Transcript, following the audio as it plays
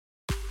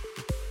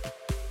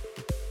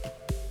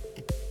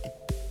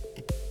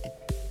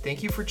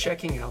Thank you for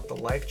checking out the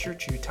Life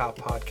Church Utah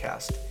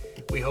podcast.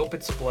 We hope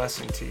it's a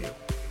blessing to you.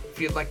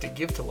 If you'd like to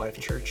give to Life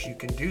Church, you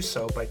can do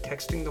so by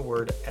texting the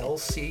word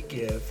LC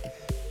Give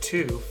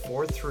to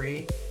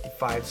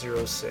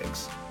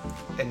 43506.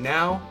 And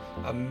now,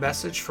 a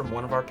message from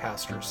one of our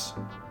pastors.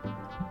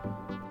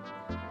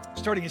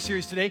 Starting a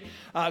series today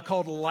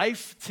called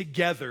Life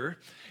Together.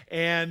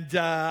 And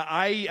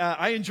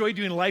I enjoy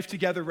doing life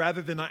together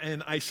rather than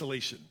in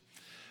isolation,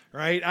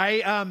 right?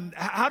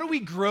 How do we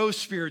grow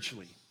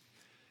spiritually?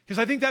 Because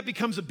I think that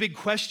becomes a big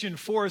question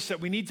for us that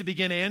we need to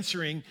begin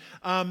answering.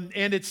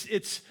 And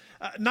it's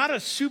not a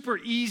super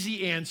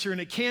easy answer,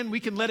 and we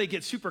can let it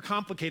get super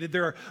complicated.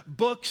 There are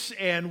books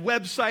and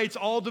websites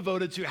all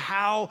devoted to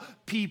how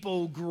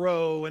people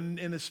grow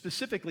and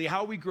specifically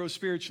how we grow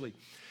spiritually.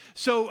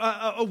 So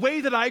a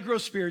way that I grow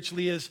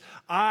spiritually is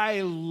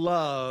I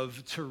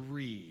love to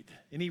read.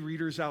 Any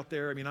readers out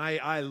there? I mean,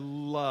 I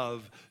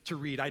love to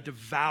read. I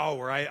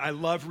devour. I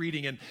love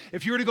reading. And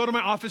if you were to go to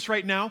my office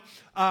right now,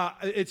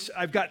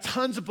 I've got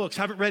tons of books.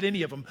 Haven't read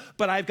any of them,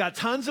 but I've got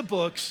tons of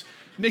books.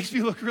 Makes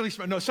me look really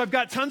smart. No, so I've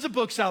got tons of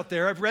books out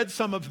there. I've read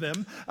some of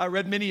them. I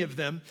read many of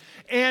them.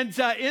 And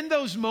in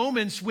those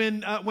moments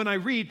when I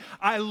read,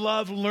 I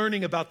love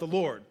learning about the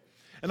Lord.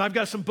 And I've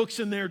got some books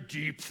in there,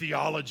 deep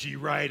theology,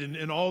 right?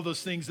 And all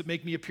those things that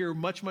make me appear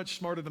much, much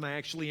smarter than I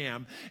actually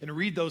am. And I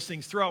read those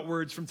things, throw out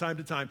words from time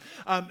to time.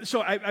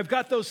 So I've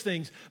got those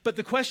things. But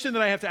the question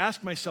that I have to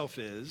ask myself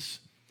is,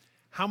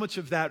 how much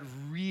of that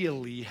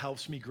really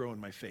helps me grow in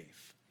my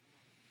faith?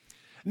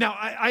 Now,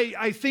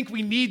 I think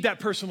we need that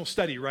personal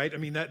study, right? I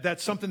mean,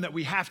 that's something that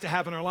we have to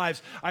have in our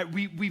lives.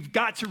 We've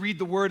got to read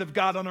the Word of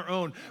God on our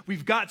own.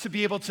 We've got to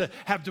be able to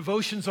have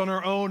devotions on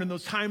our own and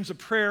those times of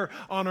prayer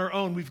on our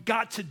own. We've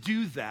got to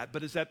do that,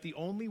 but is that the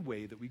only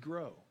way that we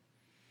grow?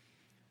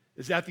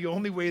 Is that the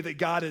only way that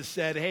God has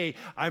said, hey,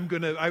 I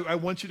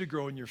want you to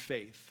grow in your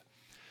faith?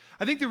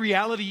 I think the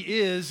reality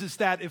is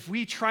that if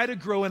we try to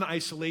grow in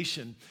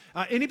isolation,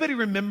 anybody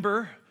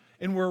remember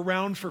and were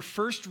around for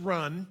First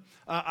Run?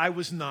 I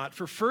was not.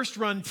 For First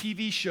Run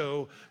TV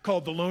show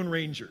called The Lone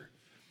Ranger.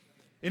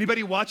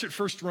 Anybody watch it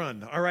First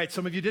Run? All right,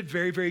 some of you did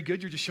very, very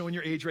good. You're just showing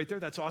your age right there.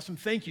 That's awesome.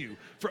 Thank you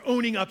for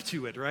owning up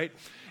to it, right?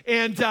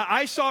 And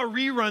I saw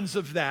reruns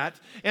of that,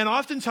 and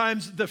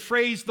oftentimes the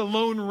phrase the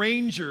Lone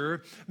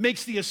Ranger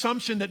makes the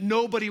assumption that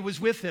nobody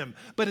was with him.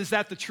 But is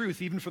that the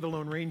truth, even for the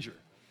Lone Ranger?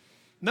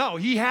 No,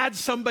 he had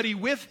somebody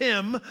with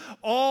him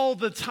all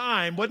the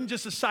time. Wasn't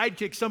just a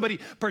sidekick, somebody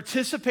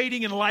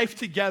participating in life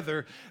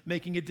together,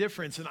 making a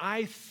difference. And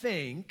I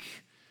think,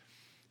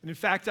 and in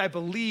fact, I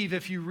believe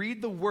if you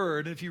read the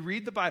Word, if you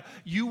read the Bible,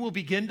 you will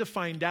begin to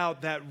find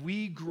out that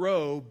we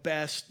grow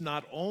best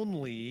not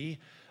only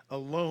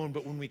alone,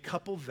 but when we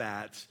couple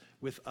that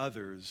with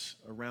others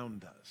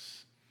around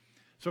us.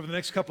 So over the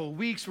next couple of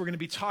weeks, we're going to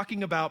be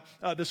talking about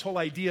this whole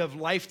idea of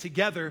life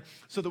together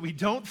so that we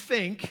don't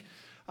think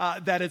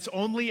that it's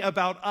only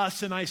about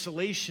us in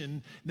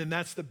isolation, then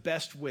that's the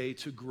best way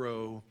to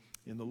grow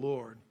in the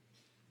Lord.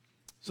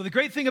 So the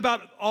great thing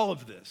about all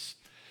of this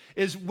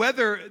is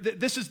whether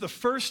this is the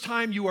first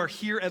time you are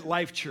here at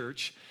Life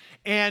Church,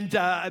 and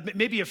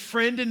maybe a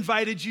friend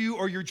invited you,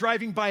 or you're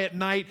driving by at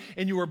night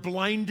and you were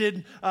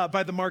blinded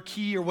by the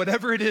marquee or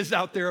whatever it is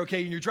out there,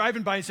 okay, and you're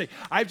driving by and say,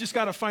 I've just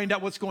got to find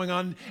out what's going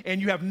on,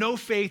 and you have no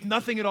faith,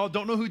 nothing at all,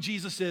 don't know who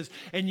Jesus is,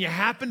 and you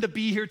happen to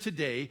be here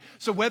today.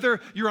 So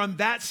whether you're on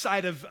that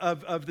side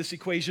of this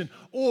equation,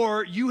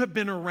 or you have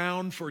been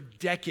around for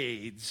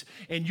decades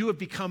and you have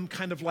become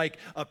kind of like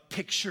a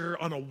picture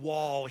on a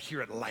wall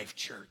here at Life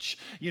Church,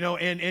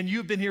 and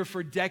you've been here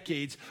for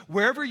decades,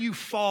 wherever you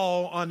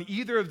fall on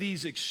either of these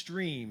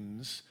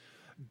extremes,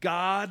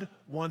 God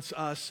wants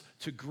us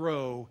to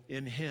grow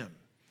in Him,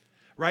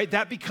 right?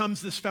 That becomes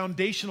this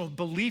foundational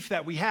belief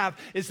that we have,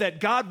 is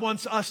that God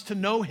wants us to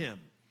know Him.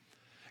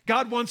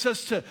 God wants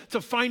us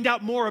to find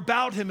out more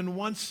about Him and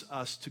wants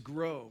us to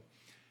grow.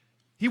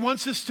 He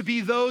wants us to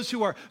be those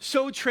who are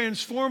so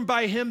transformed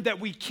by Him that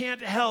we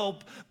can't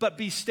help but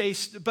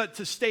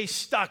to stay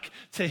stuck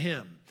to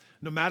Him,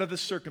 no matter the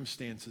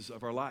circumstances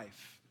of our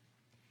life.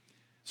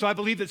 So I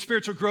believe that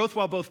spiritual growth,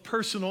 while both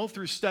personal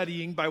through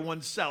studying by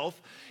oneself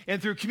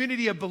and through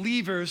community of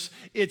believers,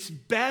 it's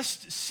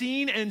best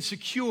seen and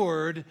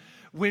secured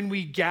when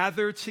we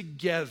gather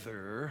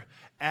together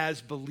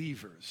as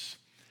believers.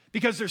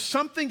 Because there's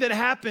something that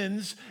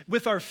happens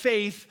with our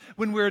faith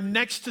when we're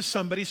next to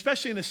somebody,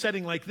 especially in a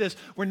setting like this.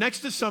 We're next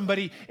to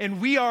somebody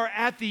and we are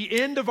at the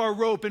end of our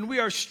rope and we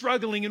are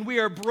struggling and we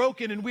are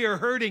broken and we are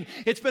hurting.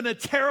 It's been a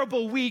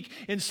terrible week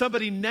and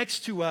somebody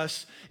next to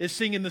us is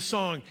singing the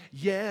song,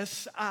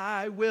 Yes,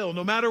 I Will.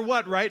 No matter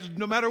what, right?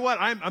 No matter what.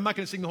 I'm not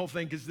going to sing the whole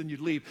thing because then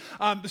you'd leave.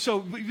 So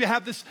we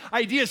have this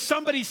idea,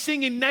 somebody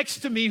singing next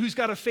to me who's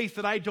got a faith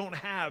that I don't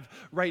have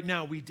right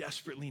now. We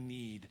desperately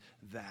need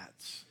that.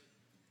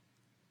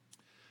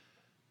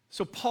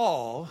 So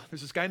Paul,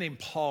 there's this guy named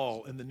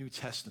Paul in the New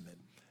Testament.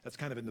 That's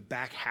kind of in the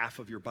back half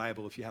of your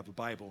Bible if you have a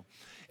Bible.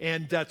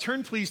 And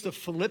turn please to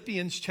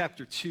Philippians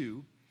chapter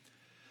 2.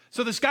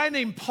 So this guy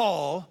named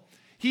Paul,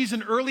 He's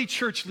an early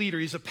church leader.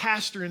 He's a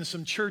pastor in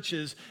some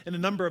churches in a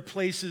number of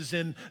places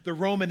in the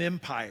Roman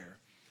Empire.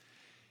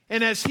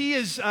 And as he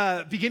is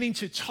beginning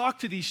to talk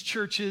to these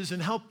churches and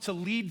help to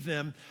lead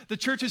them, the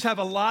churches have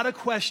a lot of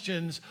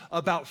questions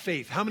about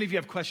faith. How many of you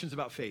have questions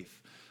about faith?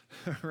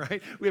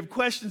 Right? We have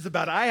questions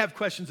about it. I have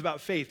questions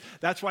about faith.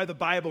 That's why the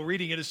Bible,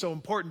 reading it, is so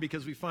important,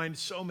 because we find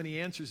so many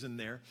answers in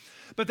there.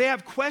 But they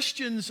have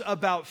questions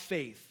about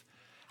faith.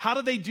 How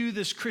do they do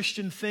this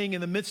Christian thing in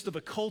the midst of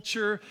a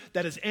culture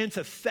that is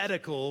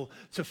antithetical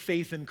to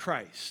faith in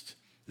Christ?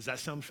 Does that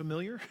sound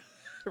familiar?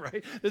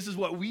 Right? This is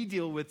what we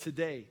deal with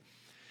today.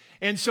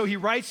 And so he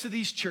writes to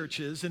these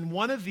churches, and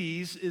one of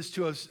these is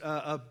to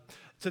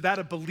that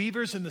of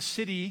believers in the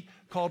city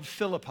called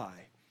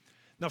Philippi.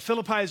 Now,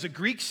 Philippi is a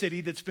Greek city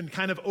that's been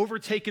kind of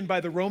overtaken by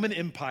the Roman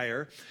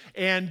Empire,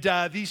 and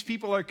these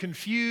people are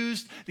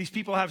confused. These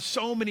people have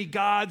so many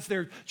gods.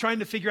 They're trying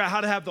to figure out how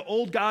to have the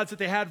old gods that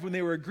they had when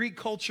they were a Greek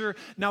culture.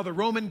 Now the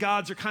Roman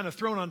gods are kind of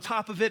thrown on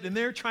top of it, and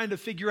they're trying to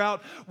figure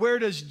out, where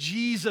does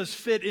Jesus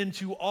fit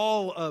into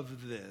all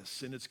of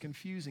this? And it's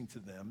confusing to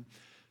them,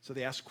 so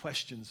they ask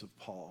questions of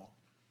Paul.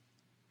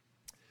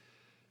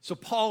 So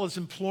Paul is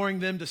imploring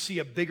them to see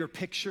a bigger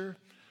picture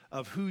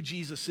of who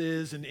Jesus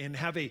is and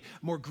have a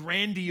more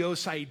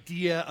grandiose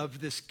idea of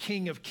this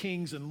King of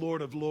Kings and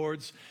Lord of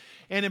Lords.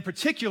 And in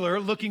particular,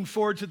 looking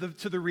forward to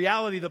the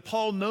reality that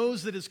Paul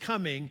knows that is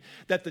coming,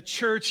 that the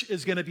church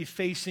is going to be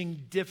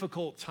facing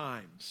difficult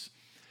times.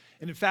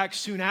 And in fact,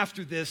 soon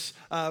after this,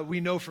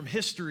 we know from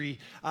history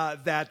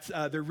that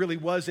there really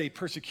was a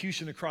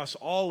persecution across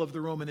all of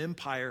the Roman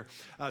Empire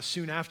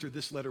soon after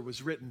this letter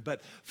was written.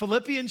 But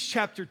Philippians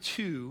chapter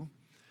 2,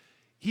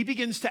 he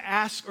begins to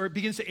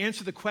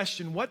answer the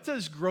question, what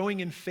does growing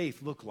in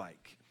faith look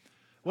like?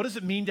 What does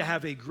it mean to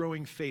have a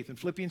growing faith? In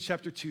Philippians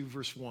chapter 2,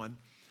 verse 1, it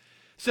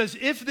says,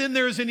 if then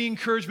there is any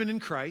encouragement in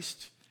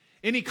Christ,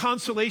 any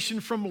consolation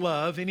from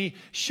love, any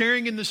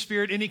sharing in the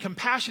Spirit, any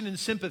compassion and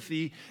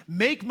sympathy,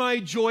 make my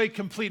joy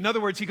complete. In other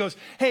words, he goes,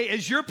 hey,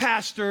 as your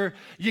pastor,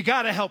 you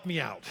got to help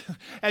me out.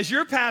 As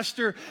your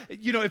pastor,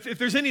 if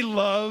there's any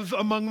love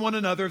among one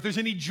another, if there's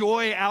any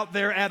joy out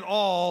there at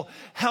all,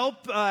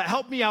 help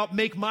me out,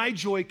 make my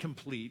joy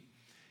complete.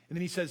 And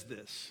then he says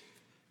this,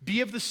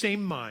 be of the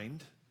same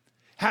mind,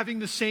 having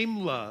the same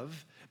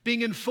love,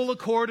 being in full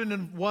accord and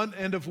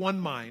of one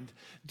mind.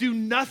 Do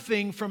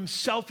nothing from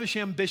selfish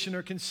ambition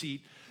or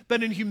conceit,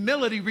 but in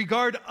humility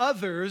regard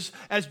others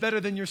as better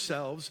than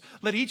yourselves.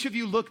 Let each of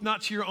you look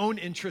not to your own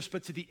interests,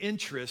 but to the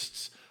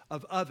interests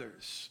of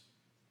others.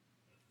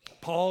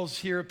 Paul's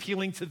here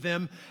appealing to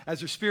them as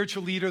their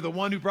spiritual leader, the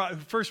one who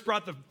first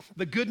brought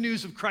the good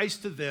news of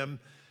Christ to them.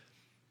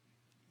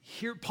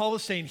 Here, Paul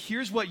is saying,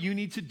 here's what you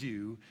need to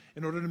do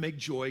in order to make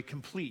joy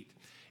complete.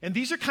 And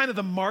these are kind of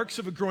the marks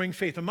of a growing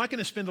faith. I'm not going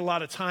to spend a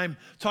lot of time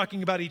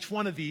talking about each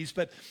one of these,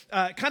 but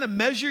kind of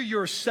measure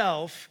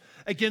yourself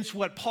against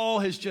what Paul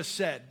has just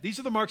said. These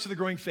are the marks of the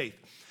growing faith.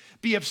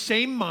 Be of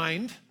same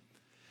mind,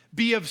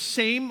 be of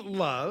same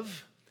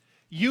love,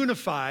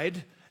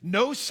 unified,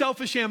 no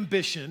selfish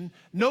ambition,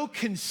 no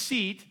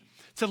conceit,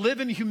 to live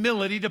in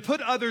humility, to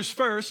put others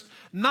first,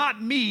 not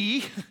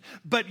me,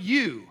 but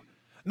you.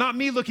 Not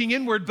me looking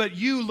inward, but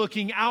you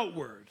looking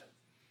outward.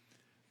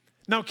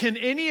 Now, can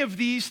any of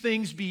these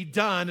things be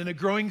done in a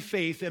growing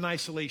faith in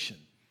isolation?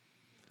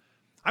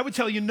 I would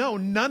tell you no,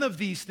 none of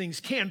these things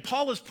can.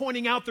 Paul is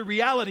pointing out the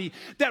reality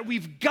that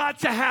we've got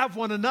to have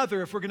one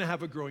another if we're going to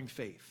have a growing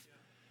faith.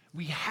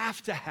 We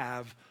have to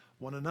have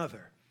one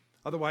another.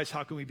 Otherwise,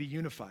 how can we be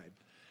unified?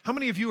 How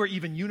many of you are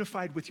even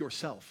unified with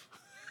yourself?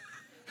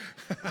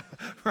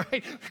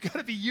 Right? We've got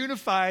to be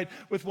unified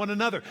with one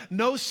another.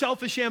 No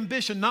selfish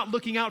ambition, not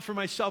looking out for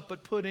myself,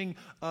 but putting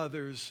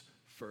others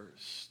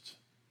first.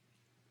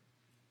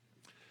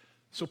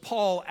 So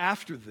Paul,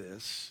 after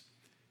this,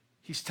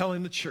 he's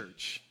telling the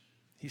church,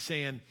 he's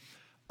saying,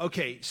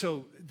 okay,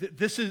 so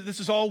this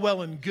is all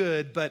well and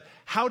good, but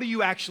how do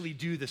you actually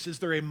do this? Is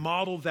there a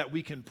model that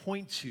we can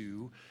point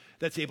to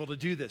that's able to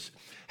do this?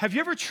 Have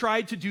you ever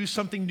tried to do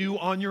something new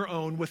on your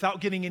own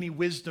without getting any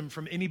wisdom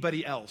from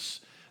anybody else?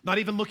 Not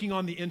even looking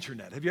on the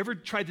internet. Have you ever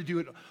tried to do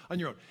it on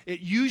your own?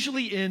 It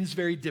usually ends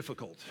very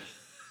difficult,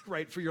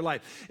 right, for your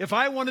life. If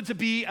I wanted to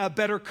be a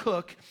better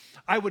cook,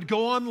 I would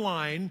go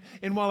online,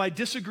 and while I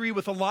disagree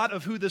with a lot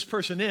of who this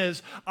person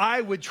is,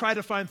 I would try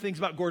to find things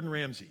about Gordon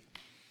Ramsay.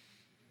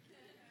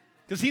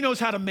 Because he knows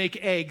how to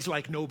make eggs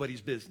like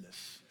nobody's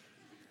business.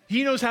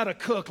 He knows how to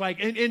cook.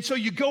 And so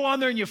you go on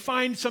there and you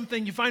find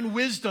something, you find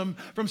wisdom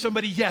from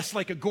somebody, yes,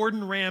 like a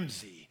Gordon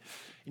Ramsay.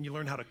 And you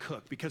learn how to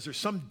cook, because there's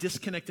some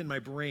disconnect in my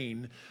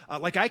brain.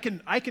 I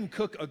can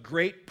cook a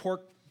great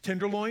pork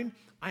tenderloin.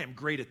 I am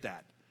great at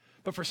that.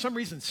 But for some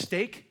reason,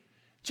 steak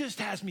just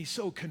has me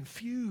so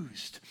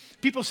confused.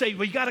 People say,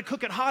 well, you got to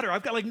cook it hotter.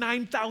 I've got like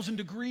 9,000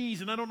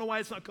 degrees, and I don't know why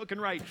it's not cooking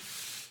right.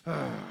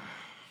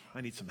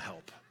 I need some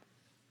help.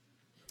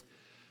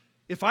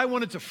 If I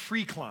wanted to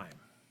free climb,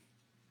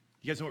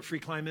 you guys know what free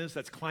climb is?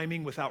 That's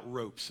climbing without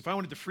ropes. If I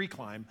wanted to free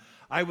climb,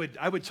 I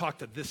would talk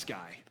to this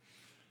guy.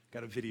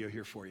 Got a video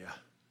here for you.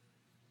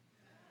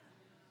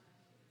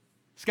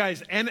 This guy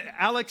is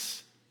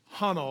Alex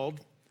Honnold.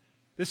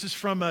 This is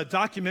from a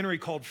documentary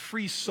called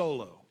Free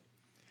Solo.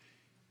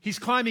 He's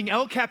climbing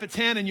El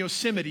Capitan in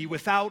Yosemite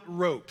without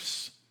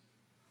ropes.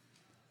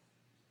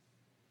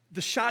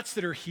 The shots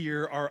that are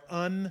here are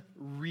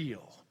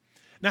unreal.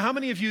 Now, how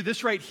many of you,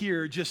 this right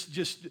here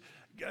just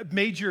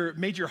made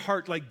your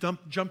heart like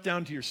jump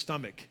down to your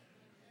stomach?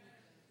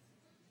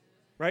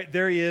 Right,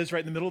 there he is, right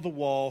in the middle of the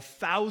wall,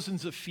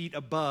 thousands of feet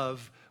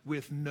above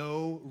with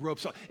no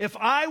ropes. So if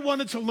I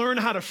wanted to learn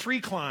how to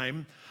free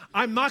climb,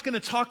 I'm not going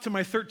to talk to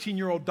my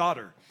 13-year-old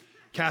daughter.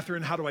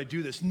 Catherine, how do I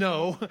do this?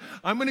 No,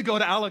 I'm going to go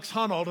to Alex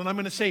Honnold and I'm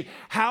going to say,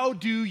 how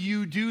do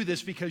you do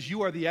this? Because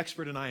you are the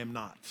expert and I am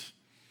not.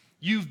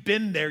 You've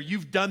been there.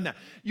 You've done that.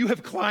 You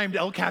have climbed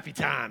El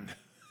Capitan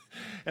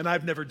and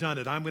I've never done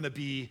it. I'm going to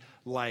be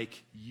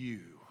like you.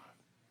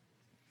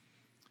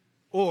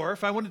 Or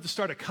if I wanted to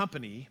start a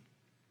company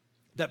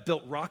that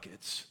built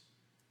rockets,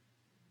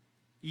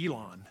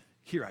 Elon,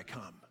 here I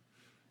come,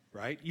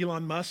 right?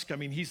 Elon Musk, I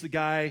mean, he's the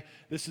guy,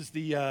 this is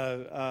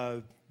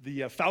the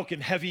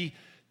Falcon Heavy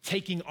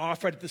taking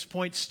off right at this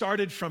point,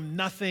 started from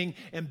nothing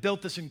and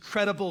built this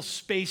incredible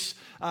space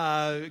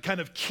kind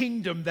of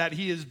kingdom that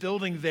he is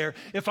building there.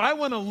 If I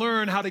want to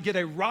learn how to get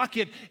a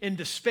rocket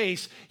into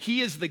space,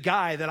 he is the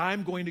guy that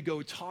I'm going to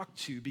go talk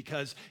to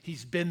because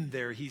he's been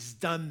there, he's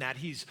done that,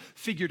 he's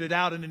figured it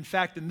out. And in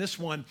fact, in this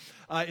one,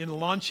 in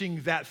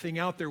launching that thing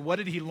out there, what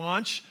did he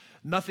launch?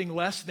 Nothing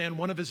less than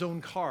one of his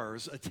own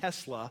cars, a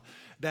Tesla,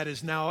 that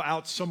is now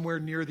out somewhere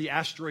near the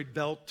asteroid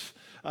belt,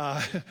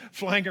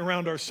 flying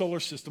around our solar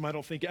system, I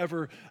don't think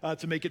ever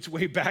to make its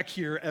way back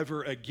here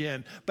ever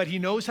again. But he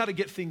knows how to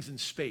get things in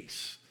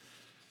space.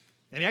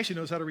 And he actually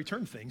knows how to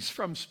return things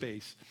from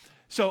space.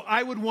 So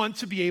I would want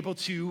to be able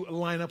to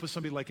line up with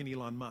somebody like an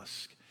Elon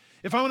Musk.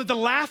 If I wanted to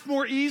laugh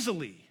more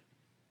easily,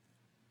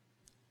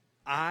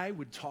 I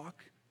would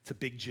talk to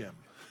Big Jim.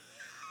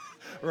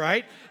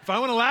 Right? If I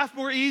want to laugh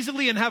more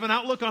easily and have an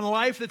outlook on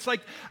life that's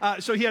like,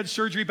 so he had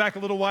surgery back a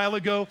little while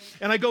ago,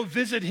 and I go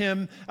visit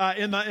him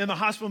in the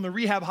hospital, in the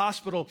rehab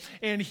hospital,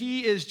 and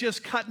he is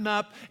just cutting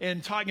up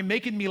and talking and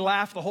making me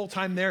laugh the whole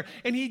time there,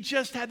 and he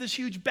just had this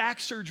huge back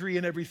surgery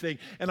and everything,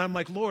 and I'm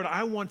like, Lord,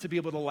 I want to be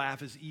able to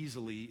laugh as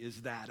easily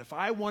as that. If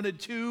I wanted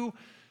to,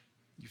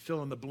 you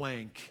fill in the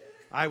blank,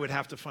 I would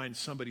have to find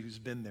somebody who's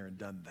been there and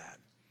done that.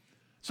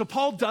 So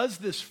Paul does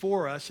this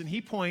for us, and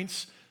he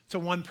points to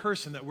one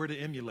person that we're to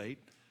emulate,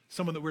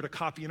 someone that we're to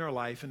copy in our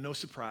life, and no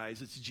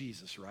surprise, it's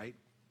Jesus, right?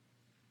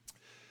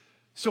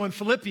 So in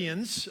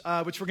Philippians,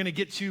 which we're going to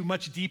get to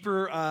much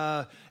deeper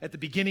at the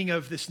beginning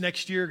of this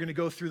next year, we're going to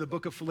go through the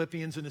book of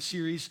Philippians in a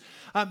series.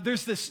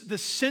 There's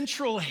this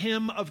central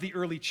hymn of the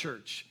early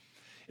church.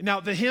 Now,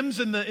 the hymns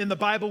in the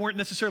Bible weren't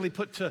necessarily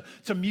put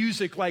to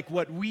music like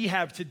what we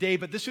have today,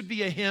 but this would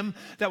be a hymn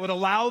that would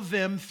allow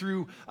them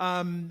through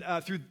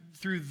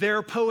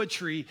their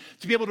poetry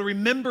to be able to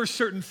remember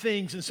certain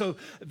things. And so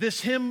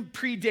this hymn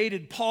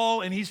predated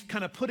Paul, and he's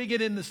kind of putting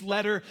it in this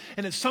letter,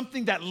 and it's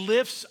something that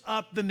lifts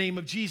up the name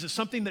of Jesus,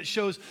 something that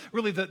shows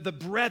really the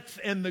breadth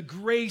and the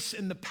grace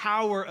and the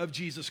power of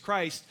Jesus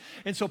Christ.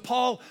 And so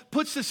Paul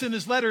puts this in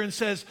his letter and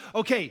says,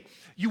 okay,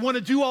 you want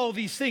to do all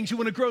these things, you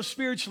want to grow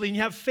spiritually, and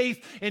you have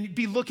faith and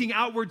be looking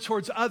outward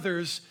towards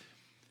others.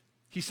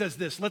 He says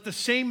this, let the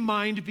same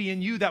mind be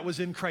in you that was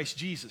in Christ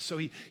Jesus. So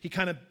he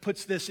kind of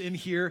puts this in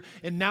here,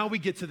 and now we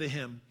get to the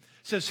hymn.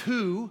 It says,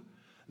 who,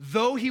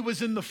 though he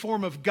was in the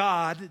form of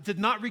God, did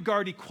not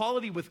regard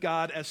equality with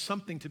God as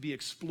something to be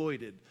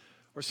exploited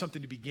or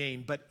something to be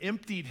gained, but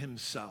emptied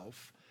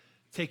himself,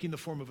 taking the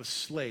form of a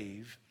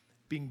slave,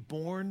 being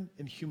born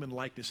in human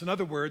likeness. In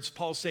other words,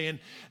 Paul's saying,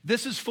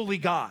 this is fully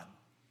God.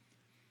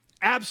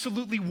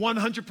 Absolutely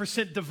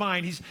 100%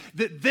 divine.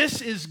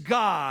 This is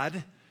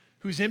God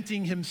who's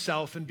emptying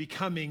himself and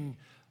becoming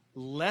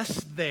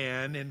less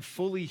than and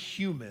fully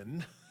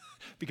human,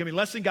 becoming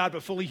less than God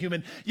but fully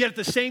human, yet at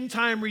the same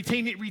time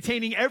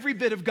retaining every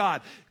bit of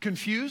God.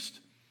 Confused?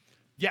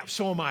 Yeah,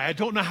 so am I. I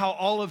don't know how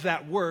all of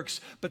that works,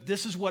 but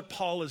this is what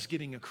Paul is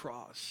getting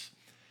across.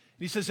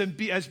 He says, and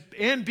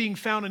being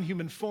found in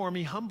human form,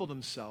 he humbled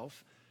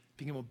himself,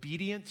 became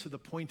obedient to the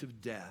point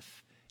of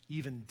death,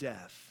 even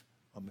death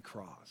on the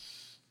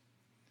cross.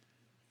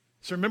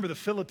 So remember the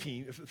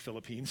Philippians,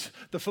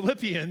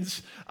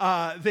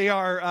 they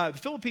are, the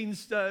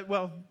Philippines,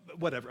 well,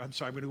 whatever, I'm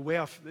sorry, I'm going to go way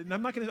off,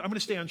 I'm going to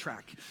stay on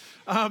track.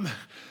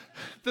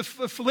 The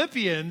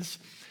Philippians,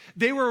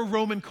 they were a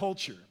Roman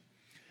culture.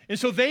 And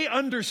so they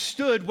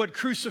understood what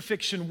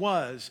crucifixion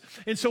was.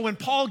 And so when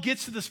Paul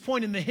gets to this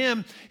point in the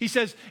hymn, he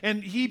says,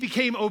 and he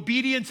became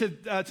obedient to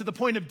the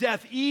point of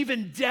death,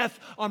 even death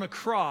on a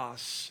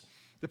cross.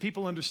 The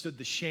people understood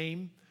the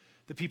shame.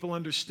 The people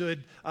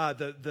understood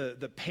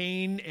the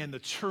pain and the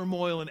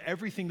turmoil and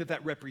everything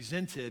that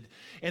represented.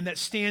 And that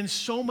stands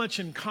so much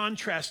in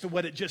contrast to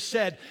what it just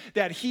said,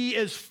 that he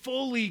is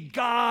fully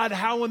God.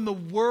 How in the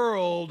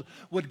world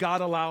would God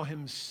allow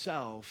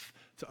himself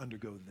to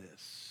undergo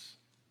this?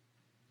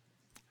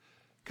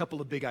 A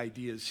couple of big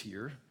ideas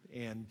here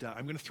And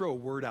I'm going to throw a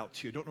word out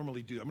to you. I don't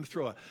normally do that. I'm going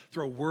to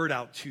throw a word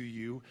out to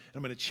you, and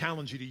I'm going to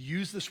challenge you to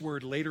use this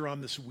word later on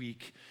this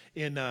week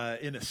in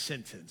a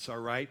sentence, all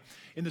right?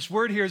 And this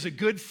word here is a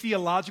good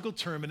theological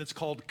term, and it's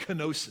called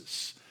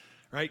kenosis,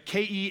 right?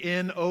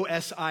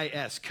 Kenosis,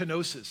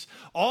 kenosis.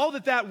 All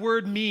that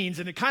word means,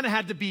 and it kind of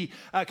had to be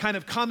kind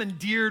of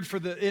commandeered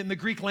in the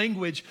Greek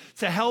language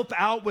to help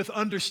out with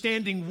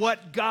understanding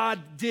what God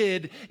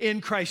did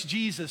in Christ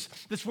Jesus.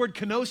 This word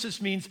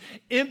kenosis means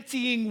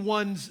emptying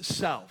one's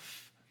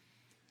self,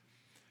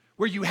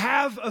 where you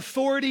have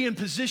authority and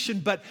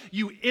position, but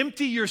you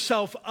empty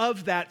yourself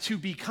of that to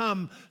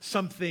become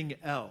something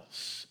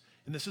else.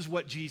 And this is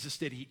what Jesus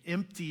did. He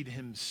emptied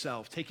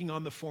himself, taking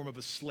on the form of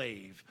a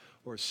slave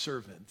or a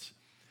servant.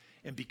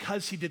 And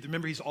because he did,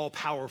 remember, he's all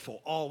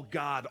powerful, all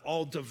God,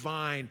 all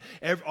divine,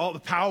 all the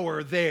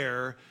power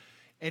there,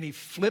 and he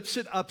flips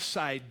it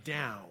upside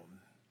down,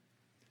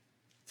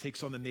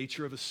 takes on the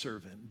nature of a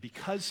servant.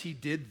 Because he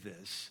did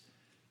this,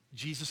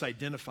 Jesus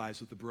identifies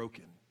with the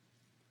broken.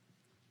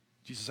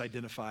 Jesus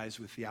identifies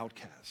with the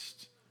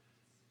outcast.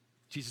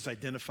 Jesus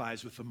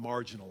identifies with the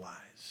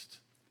marginalized.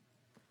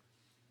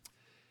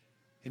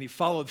 And he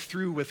followed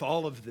through with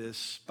all of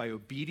this by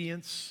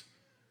obedience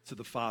to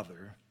the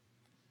Father,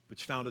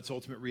 which found its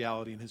ultimate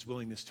reality in his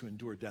willingness to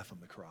endure death on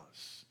the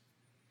cross.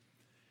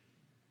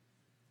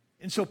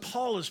 And so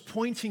Paul is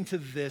pointing to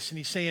this, and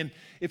he's saying,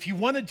 if you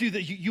want to do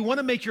that, you want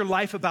to make your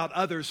life about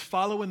others,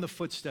 follow in the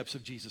footsteps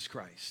of Jesus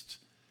Christ,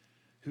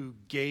 who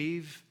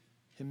gave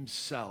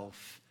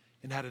himself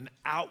and had an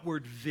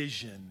outward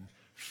vision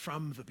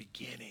from the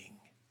beginning.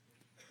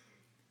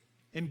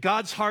 And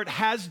God's heart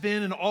has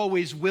been and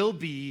always will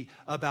be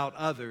about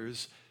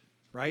others,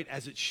 right?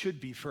 As it should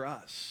be for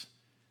us,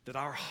 that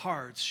our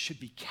hearts should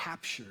be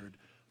captured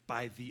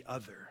by the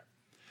other.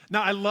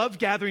 Now, I love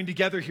gathering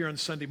together here on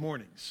Sunday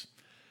mornings.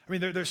 I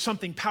mean, there's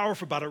something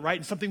powerful about it, right?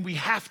 And something we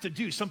have to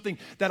do, something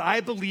that I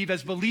believe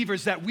as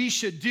believers that we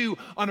should do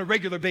on a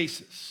regular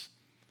basis.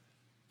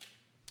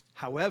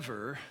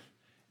 However,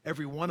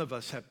 every one of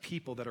us have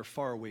people that are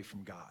far away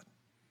from God.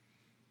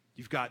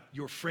 You've got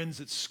your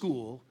friends at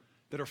school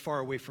that are far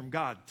away from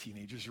God,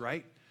 teenagers,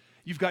 right?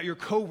 You've got your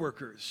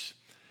coworkers.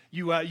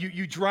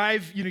 You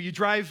drive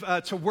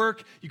to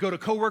work. You go to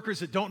coworkers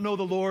that don't know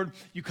the Lord.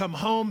 You come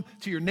home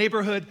to your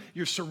neighborhood.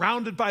 You're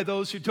surrounded by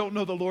those who don't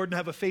know the Lord and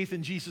have a faith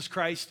in Jesus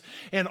Christ,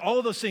 and all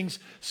of those things.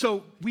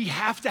 So we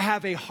have to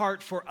have a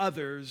heart for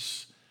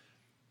others.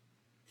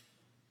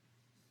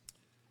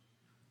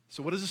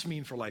 So what does this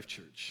mean for Life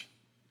Church?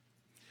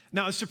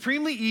 Now, it's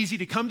supremely easy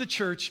to come to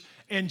church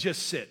and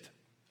just sit.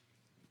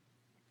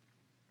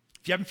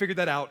 If you haven't figured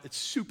that out, it's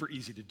super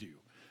easy to do.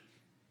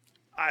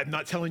 I'm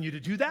not telling you to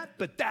do that,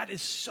 but that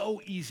is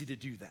so easy to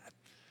do that,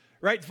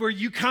 right? Where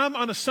you come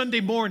on a Sunday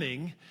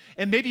morning,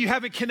 and maybe you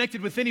haven't connected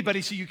with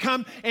anybody, so you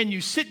come and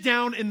you sit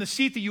down in the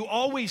seat that you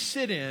always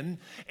sit in,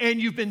 and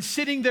you've been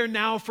sitting there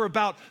now for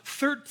about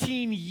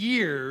 13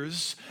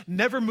 years,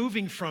 never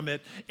moving from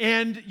it,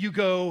 and you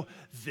go,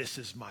 this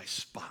is my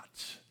spot.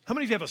 How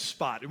many of you have a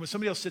spot? And when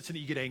somebody else sits in it,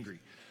 you get angry,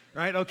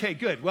 right? Okay,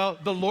 good. Well,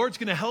 the Lord's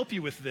going to help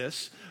you with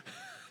this,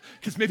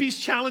 because maybe he's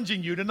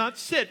challenging you to not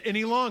sit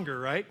any longer,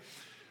 right?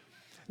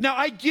 Now,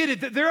 I get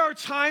it that there are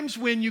times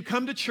when you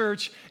come to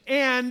church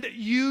and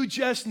you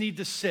just need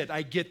to sit.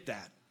 I get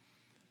that.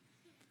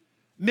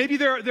 Maybe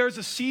there's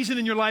a season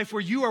in your life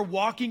where you are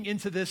walking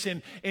into this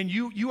and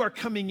you are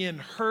coming in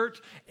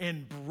hurt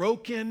and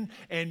broken,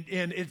 and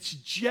it's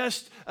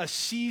just a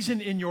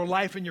season in your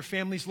life and your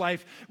family's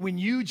life when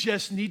you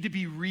just need to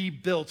be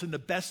rebuilt. And the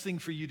best thing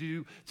for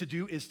you to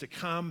do is to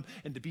come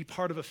and to be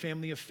part of a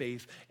family of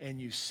faith, and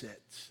you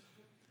sit.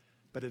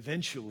 But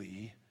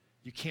eventually,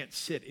 you can't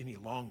sit any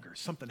longer.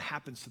 Something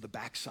happens to the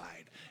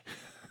backside,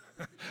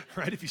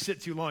 right? If you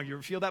sit too long, you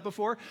ever feel that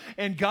before?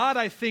 And God,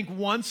 I think,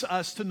 wants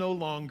us to no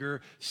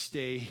longer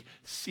stay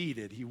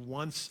seated. He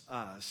wants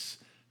us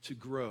to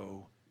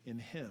grow in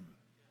Him.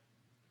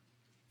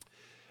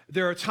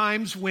 There are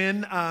times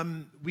when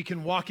we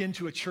can walk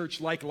into a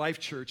church like Life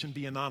Church and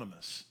be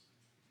anonymous.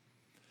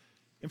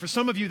 And for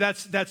some of you,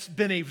 that's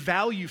been a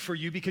value for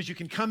you, because you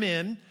can come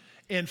in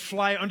and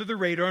fly under the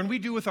radar, and we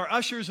do with our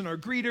ushers and our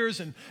greeters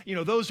and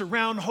those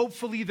around.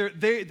 Hopefully they're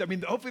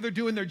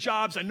doing their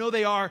jobs. I know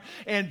they are,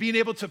 and being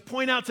able to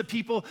point out to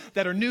people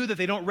that are new that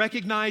they don't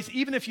recognize,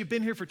 even if you've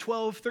been here for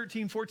 12,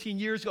 13, 14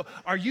 years, go,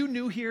 are you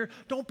new here?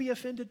 Don't be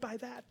offended by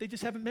that. They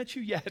just haven't met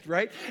you yet,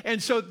 right?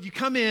 And so you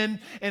come in,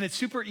 and it's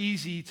super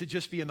easy to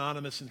just be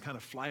anonymous and kind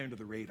of fly under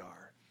the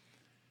radar.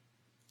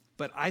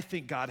 But I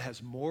think God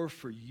has more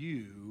for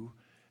you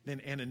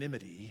than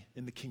anonymity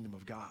in the kingdom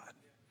of God.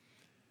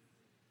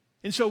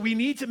 And so we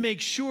need to make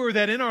sure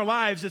that in our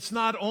lives, it's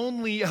not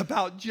only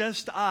about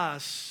just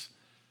us,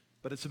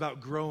 but it's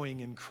about growing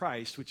in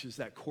Christ, which is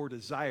that core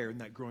desire, and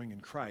that growing in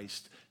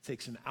Christ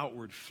takes an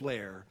outward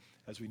flare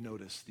as we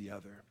notice the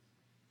other.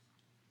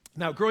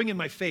 Now, growing in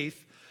my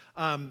faith,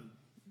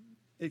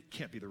 it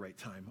can't be the right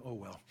time. Oh,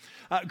 well.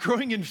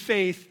 Growing in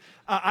faith,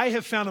 I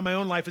have found in my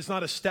own life is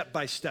not a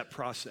step-by-step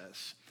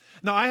process.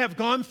 Now, I have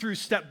gone through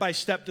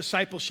step-by-step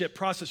discipleship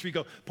process where you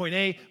go point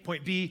A,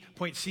 point B,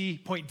 point C,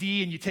 point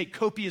D, and you take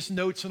copious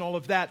notes and all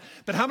of that.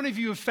 But how many of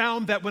you have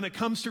found that when it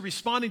comes to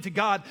responding to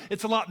God,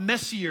 it's a lot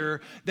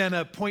messier than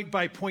a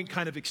point-by-point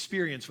kind of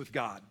experience with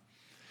God?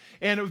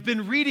 And I've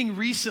been reading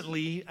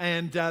recently,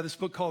 and this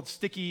book called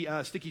Sticky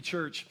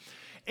Church,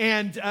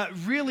 and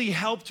really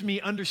helped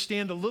me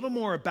understand a little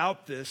more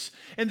about this.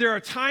 And there are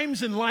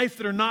times in life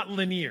that are not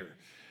linear.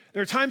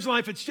 There are times in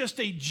life it's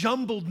just a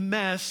jumbled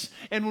mess,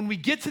 and when we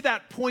get to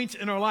that point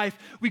in our life,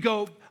 we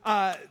go,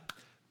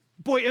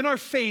 boy, in our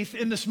faith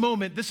in this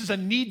moment, this is a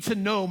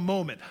need-to-know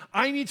moment.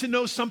 I need to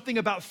know something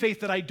about faith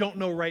that I don't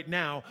know right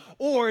now,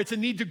 or it's a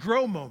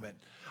need-to-grow moment.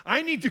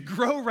 I need to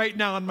grow right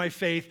now in my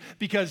faith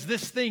because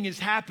this thing is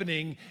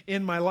happening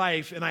in my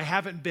life, and I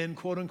haven't been,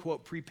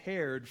 quote-unquote,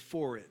 prepared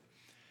for it.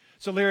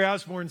 So Larry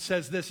Osborne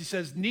says this, he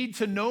says,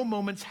 need-to-know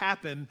moments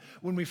happen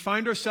when we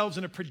find ourselves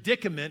in a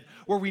predicament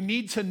where we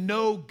need to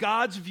know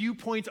God's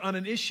viewpoint on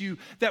an issue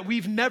that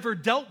we've never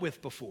dealt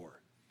with before.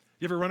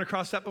 You ever run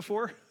across that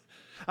before?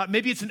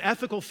 Maybe it's an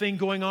ethical thing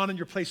going on in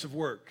your place of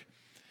work.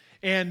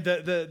 And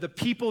the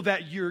people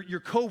that your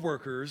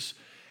coworkers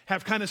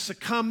have kind of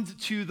succumbed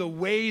to the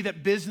way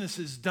that business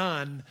is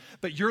done,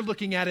 but you're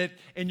looking at it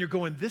and you're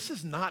going, this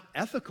is not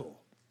ethical.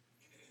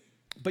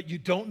 But you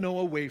don't know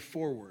a way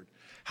forward.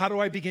 How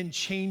do I begin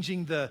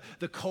changing the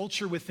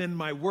culture within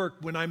my work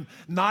when I'm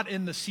not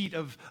in the seat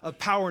of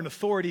power and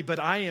authority, but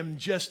I am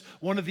just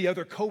one of the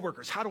other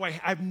coworkers?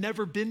 I've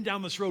never been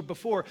down this road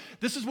before.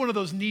 This is one of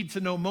those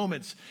need-to-know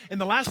moments.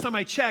 And the last time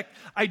I checked,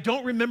 I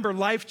don't remember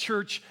Life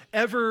Church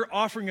ever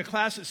offering a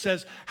class that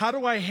says, how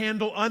do I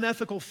handle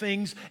unethical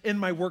things in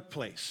my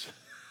workplace?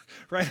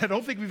 Right? I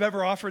don't think we've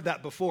ever offered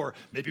that before.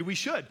 Maybe we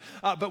should,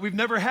 but we've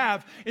never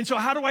have. And so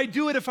how do I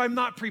do it if I'm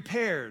not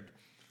prepared?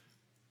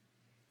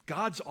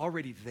 God's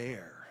already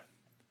there.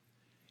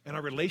 And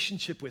our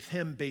relationship with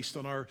him based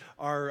on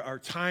our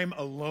time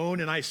alone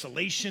in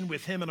isolation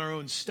with him in our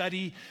own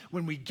study,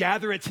 when we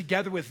gather it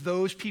together with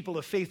those people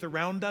of faith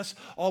around us,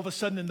 all of a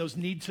sudden in those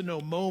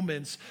need-to-know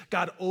moments,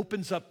 God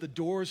opens up the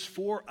doors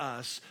for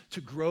us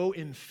to grow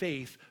in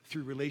faith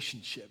through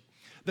relationship.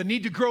 The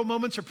need-to-grow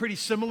moments are pretty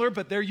similar,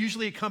 but they're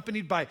usually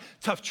accompanied by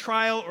tough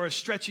trial or a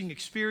stretching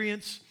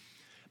experience.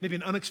 Maybe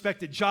an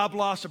unexpected job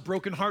loss, a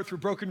broken heart through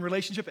broken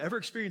relationship. Ever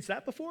experienced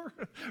that before?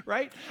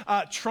 Right?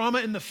 Trauma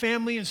in the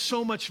family and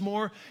so much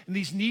more. And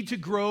these need to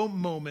grow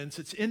moments,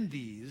 it's in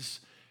these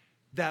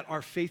that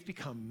our faith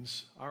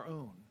becomes our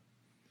own.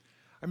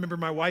 I remember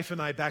my wife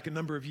and I back a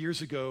number of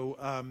years ago,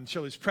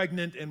 Shelley was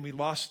pregnant and we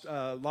lost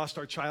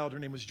our child. Her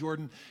name was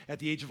Jordan at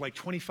the age of like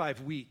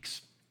 25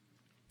 weeks.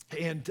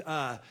 And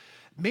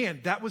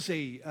man, that was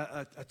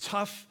a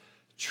tough,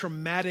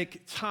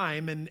 traumatic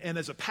time, and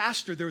as a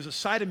pastor, there was a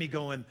side of me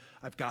going,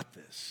 I've got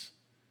this,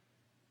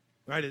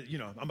 right? You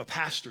know, I'm a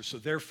pastor, so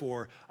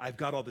therefore I've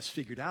got all this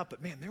figured out,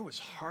 but man, there was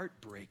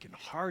heartbreak and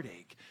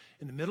heartache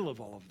in the middle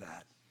of all of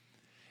that.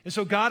 And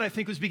so God, I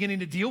think, was beginning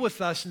to deal with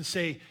us and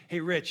say,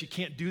 hey, Rich, you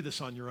can't do this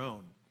on your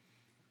own.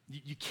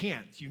 You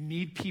can't. You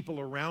need people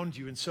around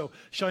you. And so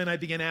Shelley and I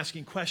began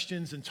asking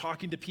questions and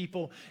talking to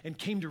people and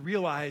came to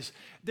realize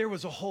there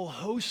was a whole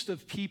host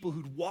of people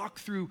who'd walked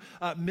through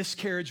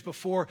miscarriage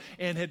before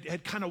and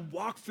had kind of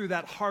walked through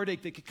that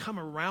heartache that could come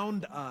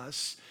around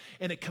us,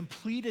 and it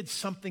completed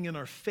something in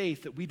our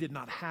faith that we did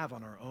not have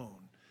on our own.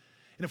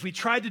 And if we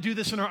tried to do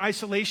this in our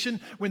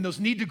isolation, when those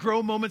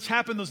need-to-grow moments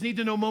happen, those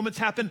need-to-know moments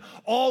happen,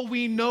 all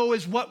we know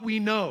is what we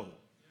know.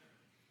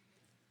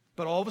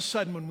 But all of a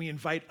sudden, when we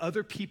invite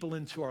other people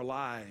into our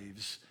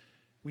lives,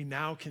 we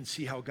now can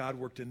see how God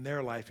worked in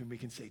their life, and we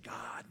can say,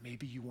 God,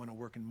 maybe you want to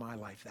work in my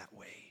life that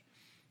way.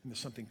 And there's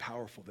something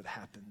powerful that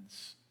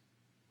happens.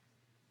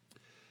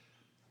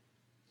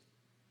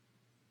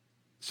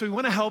 So we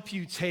want to help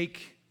you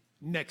take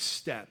next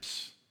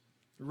steps,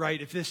 right?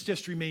 If this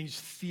just remains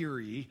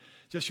theory,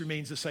 just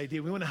remains this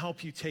idea, we want to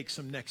help you take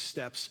some next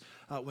steps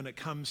when it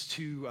comes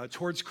to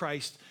towards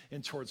Christ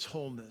and towards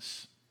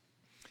wholeness.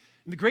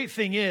 And the great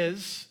thing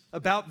is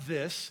about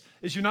this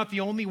is you're not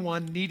the only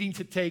one needing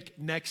to take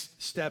next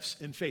steps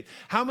in faith.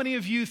 How many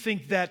of you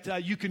think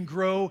that you can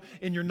grow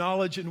in your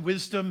knowledge and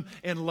wisdom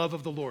and love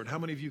of the Lord? How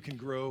many of you can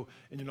grow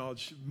in your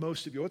knowledge?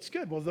 Most of you. It's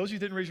good. Well, those of you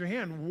who didn't raise your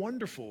hand,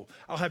 wonderful.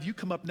 I'll have you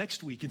come up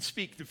next week and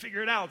speak to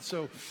figure it out.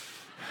 So,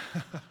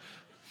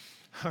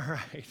 all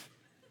right.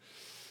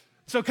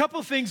 So a couple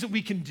of things that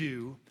we can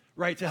do,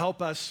 right, to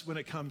help us when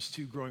it comes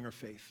to growing our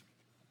faith.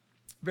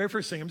 Very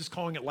first thing, I'm just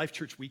calling it Life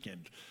Church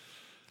Weekend.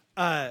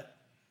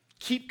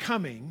 Keep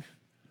coming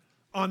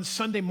on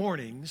Sunday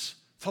mornings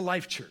to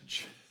Life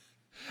Church.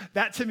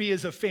 That to me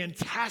is a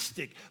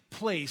fantastic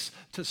place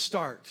to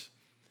start.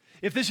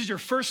 If this is your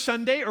first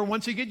Sunday, or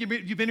once again,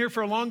 you've been here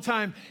for a long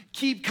time,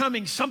 keep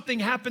coming. Something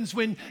happens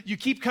when you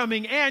keep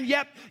coming, and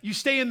yep, you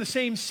stay in the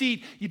same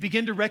seat. You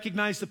begin to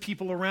recognize the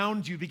people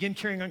around you, begin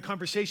carrying on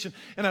conversation.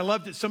 And I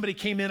love that somebody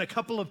came in a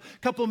couple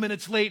of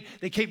minutes late.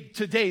 They came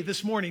today,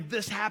 this morning.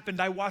 This happened.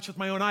 I watched with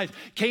my own eyes.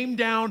 Came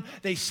down,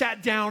 they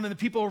sat down, and the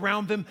people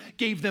around them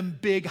gave them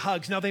big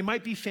hugs. Now, they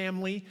might be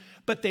family,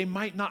 but they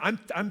might not.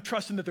 I'm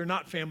trusting that they're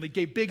not family.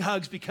 Gave big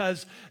hugs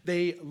because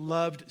they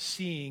loved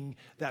seeing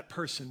that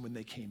person when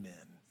they came in.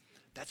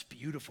 That's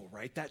beautiful,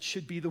 right? That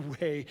should be the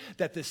way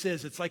that this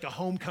is. It's like a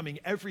homecoming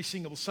every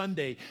single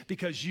Sunday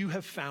because you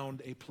have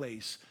found a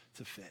place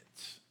to fit.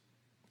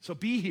 So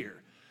be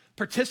here.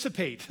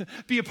 Participate.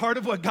 Be a part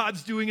of what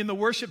God's doing in the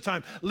worship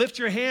time. Lift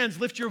your hands,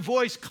 lift your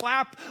voice,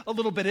 clap a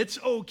little bit. It's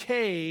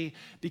okay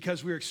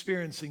because we're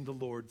experiencing the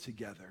Lord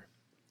together.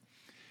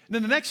 And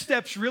then the next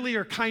steps really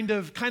are kind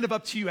of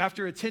up to you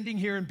after attending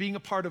here and being a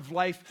part of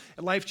life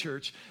at Life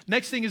Church.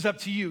 Next thing is up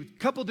to you. A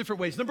couple of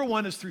different ways. Number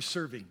one is through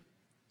serving.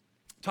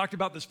 Talked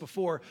about this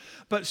before,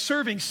 but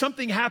serving,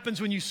 something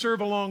happens when you serve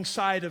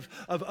alongside of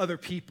other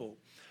people.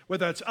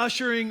 Whether it's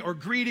ushering or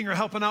greeting or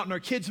helping out in our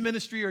kids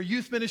ministry or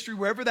youth ministry,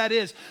 wherever that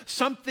is,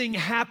 something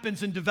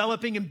happens in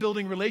developing and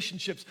building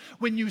relationships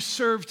when you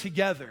serve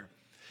together.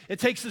 It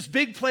takes this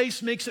big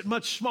place, makes it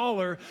much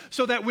smaller,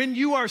 so that when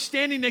you are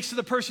standing next to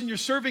the person you're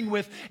serving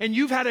with and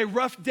you've had a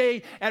rough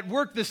day at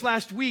work this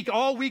last week,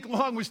 all week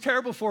long was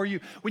terrible for you,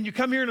 when you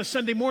come here on a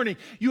Sunday morning,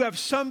 you have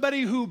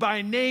somebody who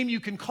by name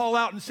you can call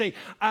out and say,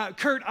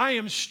 Kurt, I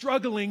am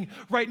struggling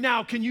right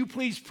now. Can you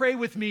please pray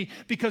with me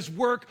because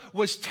work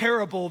was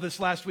terrible this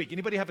last week?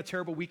 Anybody have a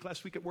terrible week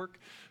last week at work?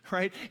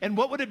 Right? And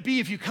what would it be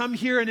if you come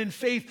here and in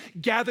faith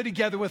gather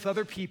together with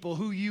other people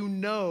who you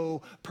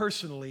know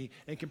personally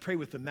and can pray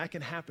with them? That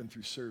can happen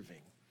through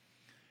serving.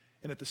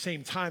 And at the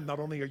same time,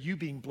 not only are you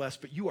being blessed,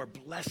 but you are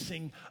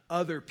blessing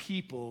other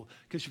people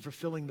because you're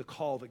fulfilling the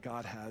call that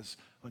God has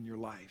on your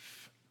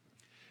life.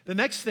 The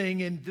next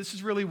thing, and this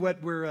is really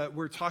what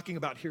we're talking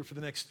about here for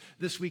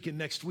this week and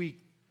next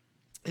week,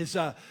 is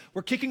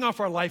we're kicking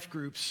off our life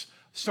groups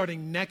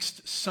starting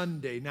next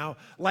Sunday. Now,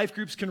 life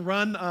groups can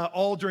run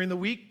all during the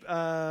week,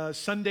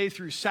 Sunday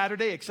through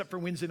Saturday, except for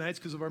Wednesday nights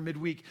because of our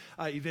midweek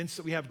events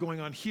that we have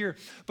going on here.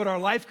 But our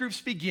life groups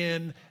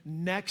begin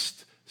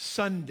next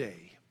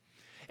Sunday.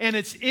 And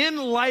it's in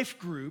life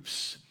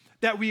groups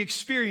that we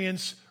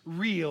experience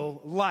real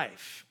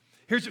life.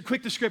 Here's a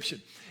quick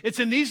description. It's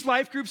in these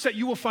life groups that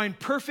you will find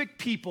perfect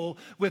people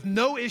with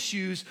no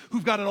issues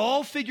who've got it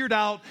all figured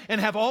out and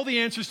have all the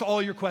answers to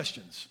all your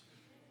questions.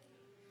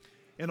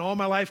 And all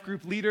my life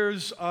group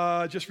leaders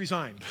just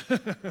resigned,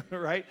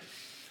 right?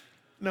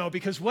 No,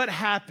 because what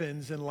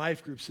happens in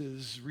life groups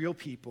is real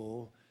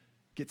people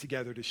get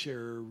together to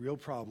share real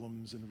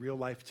problems and real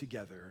life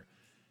together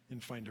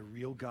and find a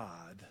real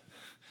God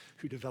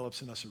who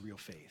develops in us a real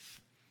faith.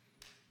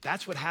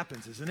 That's what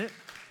happens, isn't it?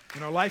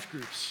 In our life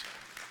groups.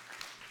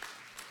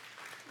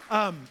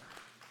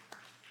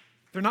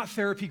 They're not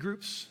therapy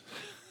groups.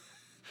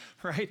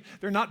 Right?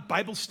 They're not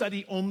Bible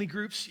study only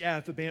groups. Yeah,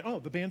 the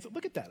band's,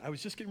 look at that. I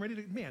was just getting ready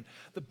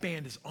the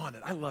band is on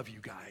it. I love you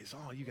guys.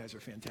 Oh, you guys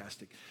are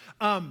fantastic.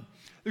 The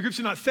groups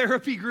are not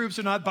therapy groups.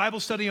 They're not Bible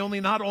study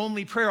only, not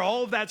only prayer.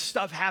 All of that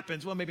stuff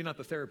happens. Well, maybe not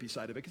the therapy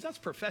side of it because that's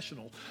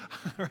professional,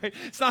 right?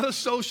 It's not a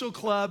social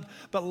club,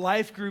 but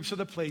life groups are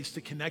the place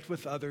to connect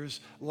with others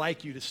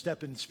like you to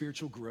step into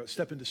spiritual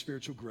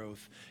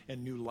growth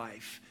and new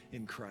life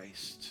in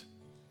Christ.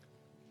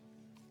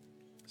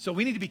 So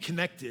we need to be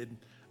connected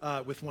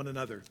with one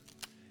another.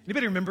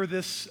 Anybody remember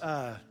this?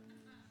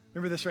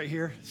 Remember this right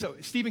here? So,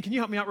 Stephen, can you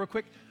help me out real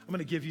quick? I'm going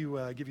to give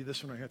you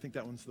this one right here. I think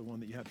that one's the one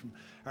that you had from.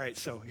 All right,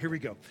 so here we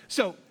go.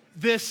 So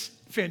this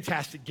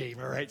fantastic game.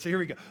 All right, so here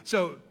we go.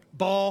 So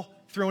ball,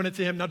 throwing it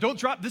to him. Now don't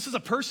drop. This is a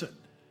person.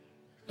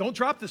 Don't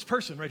drop this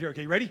person right here.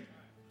 Okay, you ready?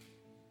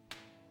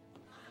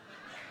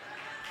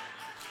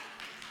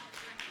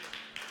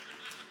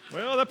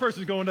 Well, that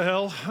person's going to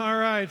hell. All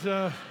right.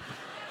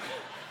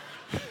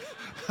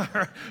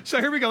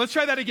 So here we go. Let's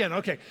try that again.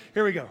 Okay,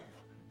 here we go.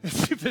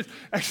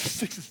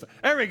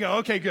 There we go.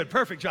 Okay, good.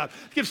 Perfect job.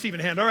 Give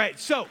Stephen a hand. All right,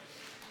 so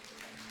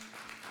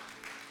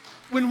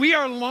when we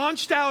are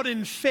launched out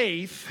in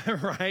faith,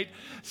 right,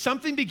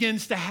 something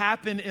begins to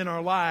happen in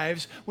our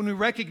lives when we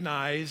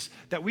recognize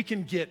that we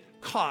can get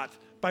caught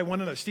by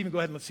one another. Stephen, go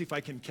ahead and let's see if I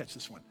can catch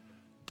this one.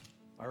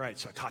 All right,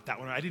 so I caught that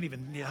one. I didn't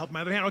even need help with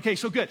my other hand. Okay,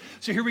 so good.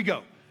 So here we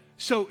go.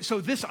 So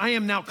this, I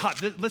am now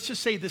caught. Let's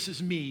just say this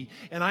is me,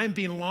 and I am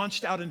being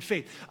launched out in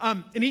faith.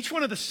 In each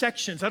one of the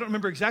sections, I don't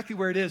remember exactly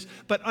where it is,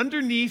 but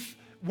underneath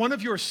one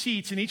of your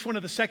seats in each one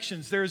of the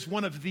sections, there's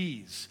one of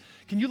these.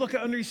 Can you look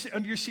under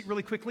your seat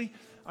really quickly?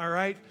 All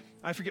right.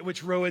 I forget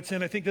which row it's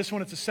in. I think this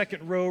one, it's the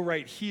second row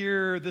right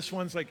here. This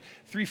one's like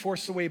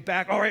 3/4 the way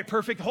back. All right,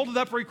 perfect. Hold it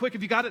up very quick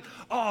if you got it.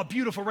 Oh,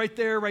 beautiful. Right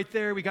there, right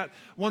there. We got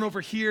one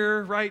over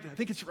here, right? I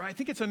think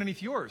it's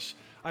underneath yours,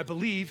 I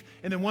believe.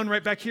 And then one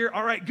right back here.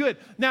 All right, good.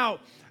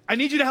 Now, I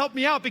need you to help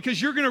me out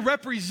because you're going to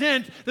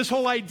represent this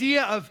whole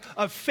idea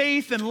of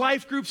faith and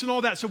life groups and all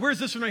that. So where's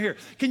this one right here?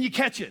 Can you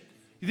catch it?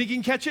 You think you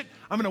can catch it?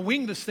 I'm going to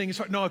wing this thing.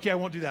 No, okay, I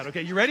won't do that.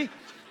 Okay, you ready?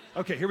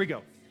 Okay, here we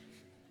go.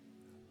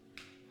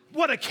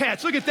 What a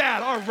catch. Look at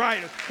that. All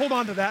right. Hold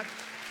on to that.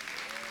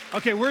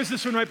 Okay, where's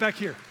this one right back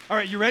here? All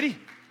right, you ready?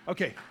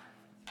 Okay.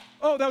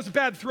 Oh, that was a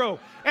bad throw.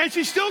 And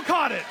she still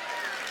caught it.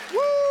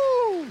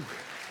 Woo!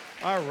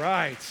 All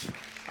right.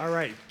 All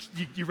right.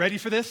 You ready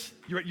for this?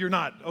 You're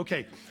not.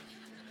 Okay.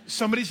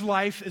 Somebody's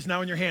life is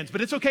now in your hands,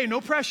 but it's okay.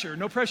 No pressure.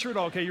 No pressure at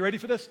all. Okay, you ready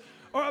for this?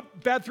 Oh,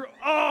 bad throw.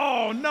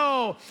 Oh,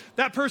 no.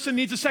 That person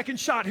needs a second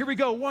shot. Here we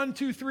go. 1,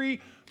 2, 3.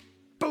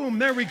 Boom.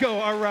 There we go.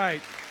 All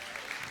right.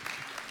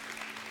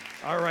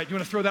 All right. You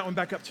want to throw that one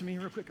back up to me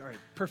real quick? All right.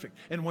 Perfect.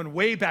 And one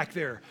way back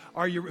there.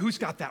 Who's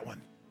got that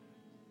one?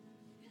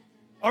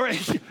 All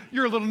right.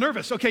 You're a little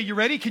nervous. Okay, you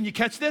ready? Can you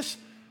catch this?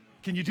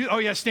 Can you do? Oh,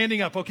 yeah.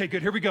 Standing up. Okay,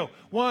 good. Here we go.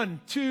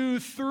 1, 2,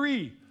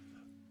 3.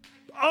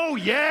 Oh,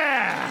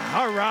 yeah.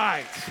 All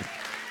right.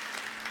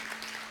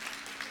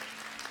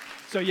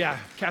 So, yeah,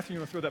 Catherine, you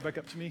want to throw that back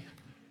up to me?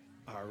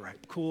 All right,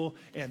 cool.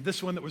 And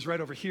this one that was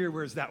right over here,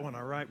 where's that one?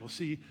 All right, we'll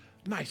see.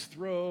 Nice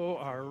throw.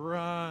 All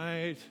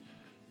right.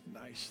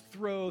 Nice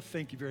throw.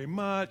 Thank you very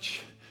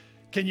much.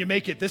 Can you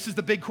make it? This is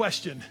the big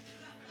question.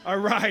 All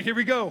right, here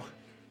we go.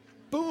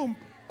 Boom.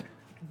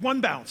 One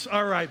bounce.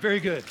 All right, very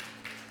good.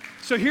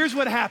 So here's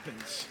what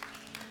happens.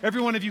 Every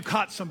one of you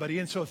caught somebody,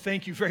 and so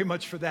thank you very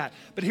much for that.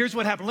 But here's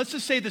what happened. Let's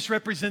just say this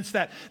represents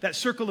that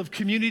circle of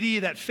community,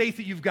 that faith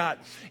that you've got,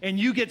 and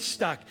you get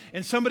stuck,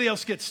 and somebody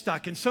else gets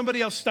stuck, and somebody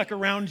else stuck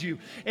around you.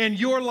 And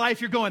your life,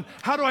 you're going,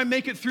 how do I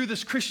make it through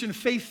this Christian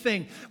faith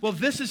thing? Well,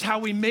 this is how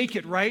we make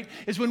it, right?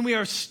 Is when we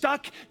are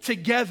stuck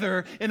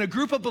together in a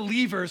group of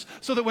believers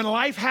so that when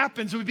life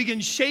happens and we begin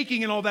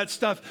shaking and all that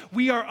stuff,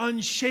 we are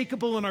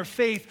unshakable in our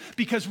faith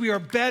because we are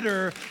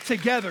better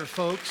together,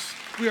 folks.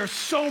 We are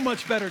so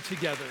much better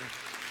together.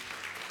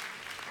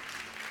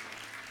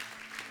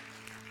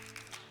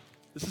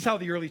 This is how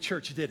the early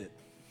church did it.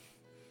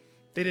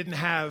 They didn't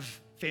have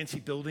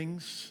fancy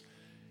buildings.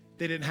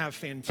 They didn't have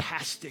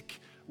fantastic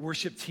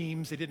worship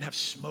teams. They didn't have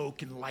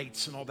smoke and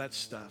lights and all that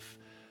stuff.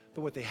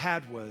 But what they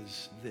had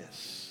was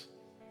this.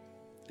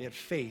 They had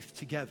faith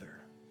together.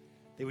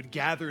 They would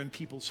gather in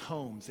people's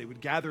homes. They would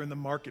gather in the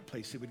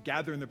marketplace. They would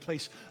gather in their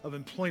place of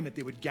employment.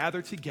 They would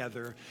gather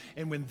together.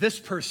 And when this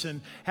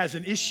person has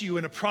an issue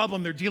and a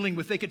problem they're dealing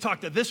with, they could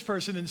talk to this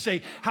person and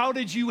say, how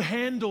did you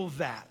handle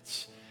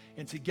that?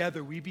 And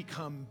together we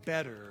become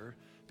better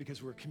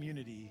because we're a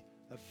community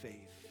of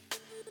faith. I'm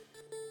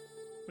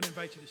going to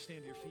invite you to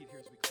stand to your feet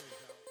here as we close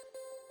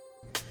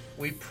out.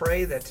 We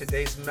pray that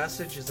today's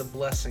message is a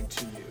blessing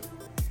to you.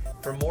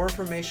 For more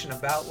information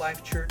about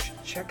Life Church,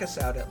 check us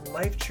out at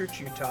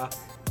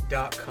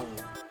lifechurchutah.com.